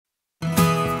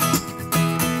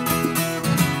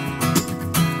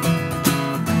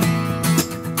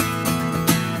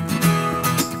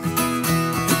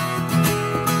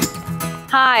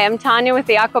Hi, I'm Tanya with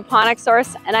the Aquaponic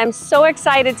Source, and I'm so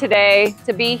excited today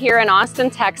to be here in Austin,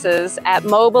 Texas at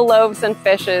Mobile Loaves and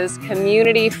Fish's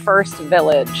Community First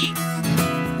Village.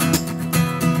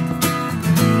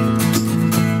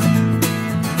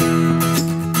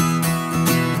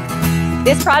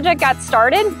 This project got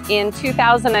started in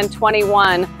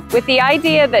 2021 with the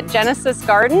idea that Genesis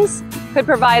Gardens could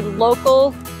provide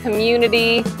local,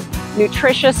 community,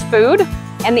 nutritious food,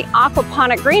 and the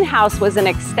aquaponic greenhouse was an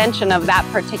extension of that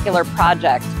particular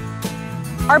project.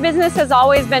 Our business has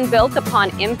always been built upon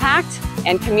impact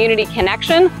and community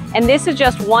connection, and this is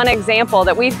just one example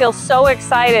that we feel so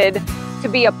excited to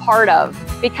be a part of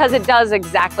because it does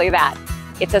exactly that.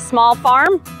 It's a small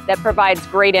farm that provides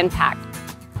great impact.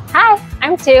 Hi,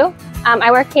 I'm Sue. I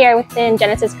work here within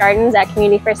Genesis Gardens at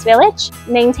Community First Village,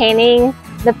 maintaining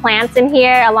the plants in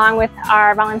here along with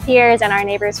our volunteers and our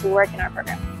neighbors who work in our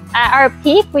program. At our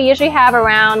peak, we usually have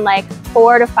around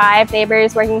 4 to 5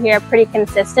 neighbors working here pretty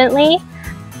consistently.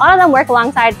 A lot of them work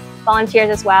alongside volunteers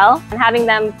as well, and having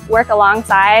them work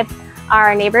alongside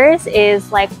our neighbors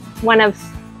is one of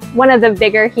the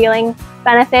bigger healing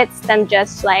benefits than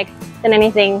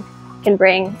anything can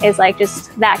bring, is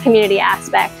just that community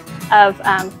aspect of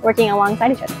working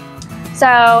alongside each other.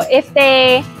 So if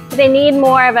they need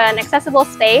more of an accessible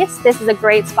space, this is a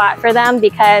great spot for them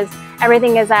because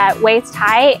everything is at waist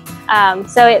height.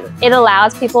 So it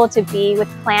allows people to be with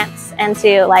plants and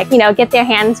to get their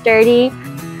hands dirty.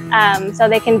 So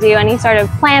they can do any sort of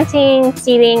planting,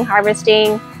 seeding,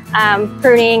 harvesting,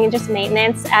 pruning, and just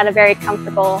maintenance at a very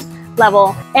comfortable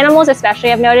level. Animals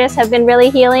especially, I've noticed, have been really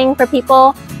healing for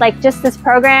people. Just this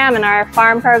program and our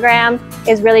farm program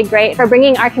is really great for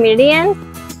bringing our community in.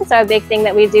 So a big thing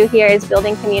that we do here is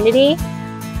building community.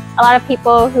 A lot of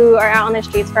people who are out on the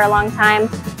streets for a long time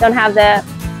don't have the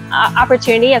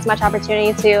as much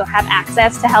opportunity to have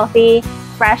access to healthy,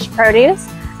 fresh produce.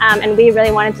 And we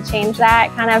really wanted to change that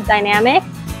kind of dynamic.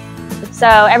 So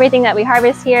everything that we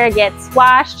harvest here gets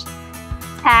washed,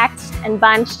 packed, and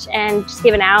bunched and just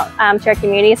given out to our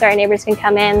community so our neighbors can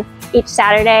come in each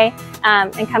Saturday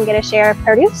and come get a share of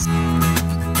produce.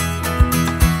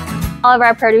 All of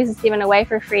our produce is given away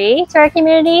for free to our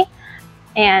community.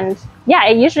 And yeah,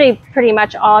 it usually pretty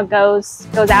much all goes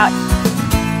out.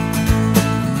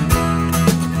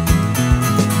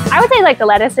 I would say the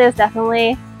lettuces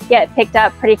definitely get picked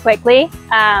up pretty quickly,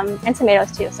 and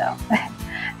tomatoes too, so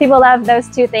people love those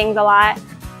two things a lot.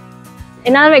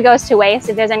 And none of it goes to waste.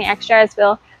 If there's any extras,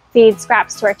 we'll feed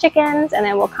scraps to our chickens, and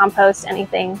then we'll compost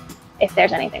anything if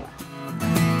there's anything left.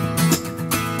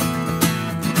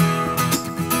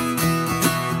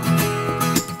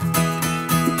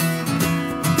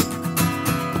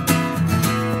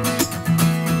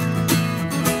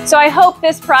 So I hope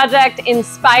this project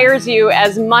inspires you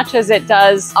as much as it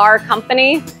does our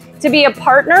company to be a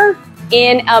partner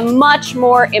in a much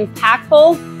more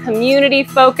impactful,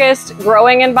 community-focused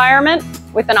growing environment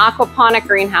with an aquaponic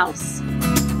greenhouse.